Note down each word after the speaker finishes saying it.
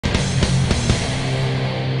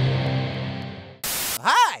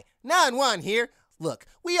Non Juan here. Look,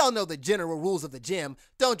 we all know the general rules of the gym.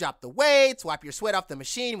 Don't drop the weights, wipe your sweat off the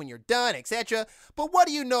machine when you're done, etc. But what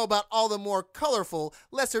do you know about all the more colorful,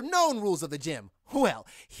 lesser known rules of the gym? Well,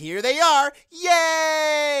 here they are.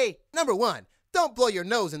 Yay! Number 1. Don't blow your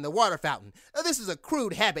nose in the water fountain. This is a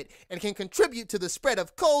crude habit and can contribute to the spread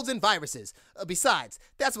of colds and viruses. Besides,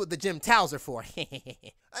 that's what the gym towels are for.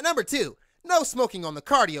 Number 2. No smoking on the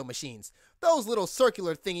cardio machines. Those little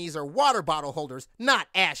circular thingies are water bottle holders, not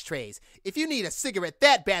ashtrays. If you need a cigarette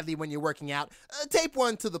that badly when you're working out, tape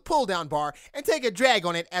one to the pull-down bar and take a drag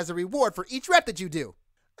on it as a reward for each rep that you do.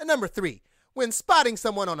 Number 3. When spotting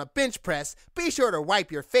someone on a bench press, be sure to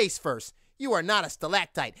wipe your face first. You are not a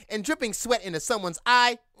stalactite, and dripping sweat into someone's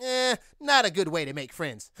eye, not a good way to make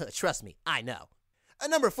friends. Trust me, I know.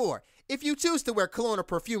 Number 4. If you choose to wear cologne or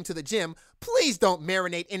perfume to the gym, please don't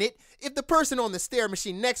marinate in it. If the person on the stair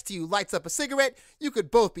machine next to you lights up a cigarette, you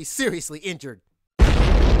could both be seriously injured.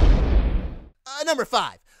 Number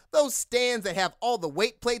 5. Those stands that have all the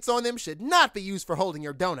weight plates on them should not be used for holding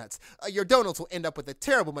your donuts. Your donuts will end up with a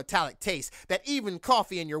terrible metallic taste that even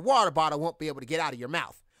coffee in your water bottle won't be able to get out of your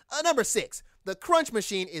mouth. Number 6. The crunch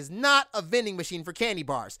machine is not a vending machine for candy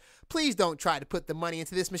bars. Please don't try to put the money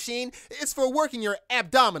into this machine. It's for working your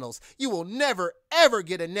abdominals. You will never, ever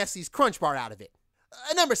get a Nestle's Crunch Bar out of it.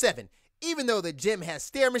 Number 7. Even though the gym has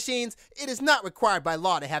stair machines, it is not required by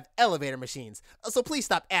law to have elevator machines. So please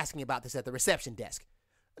stop asking about this at the reception desk.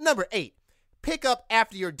 Number 8. Pick up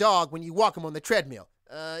after your dog when you walk him on the treadmill.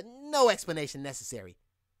 No explanation necessary.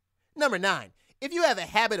 Number 9. If you have a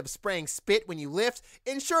habit of spraying spit when you lift,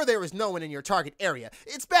 ensure there is no one in your target area.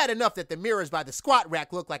 It's bad enough that the mirrors by the squat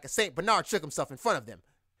rack look like a St. Bernard shook himself in front of them.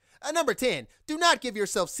 Number 10. Do not give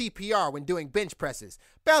yourself CPR when doing bench presses.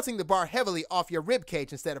 Bouncing the bar heavily off your rib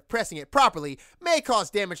cage instead of pressing it properly may cause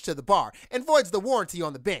damage to the bar and voids the warranty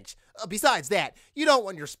on the bench. Besides that, you don't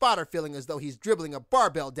want your spotter feeling as though he's dribbling a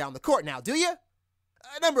barbell down the court now, do you?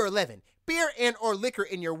 Number 11. Beer and or liquor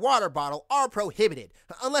in your water bottle are prohibited,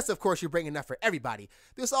 unless of course you bring enough for everybody.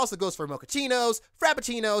 This also goes for mochachinos,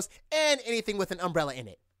 frappuccinos, and anything with an umbrella in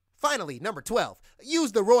it. Finally, number 12.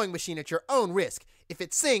 Use the rowing machine at your own risk. If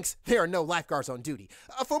it sinks, there are no lifeguards on duty.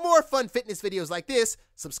 For more fun fitness videos like this,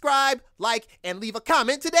 subscribe, like, and leave a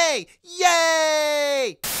comment today.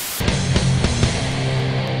 Yay!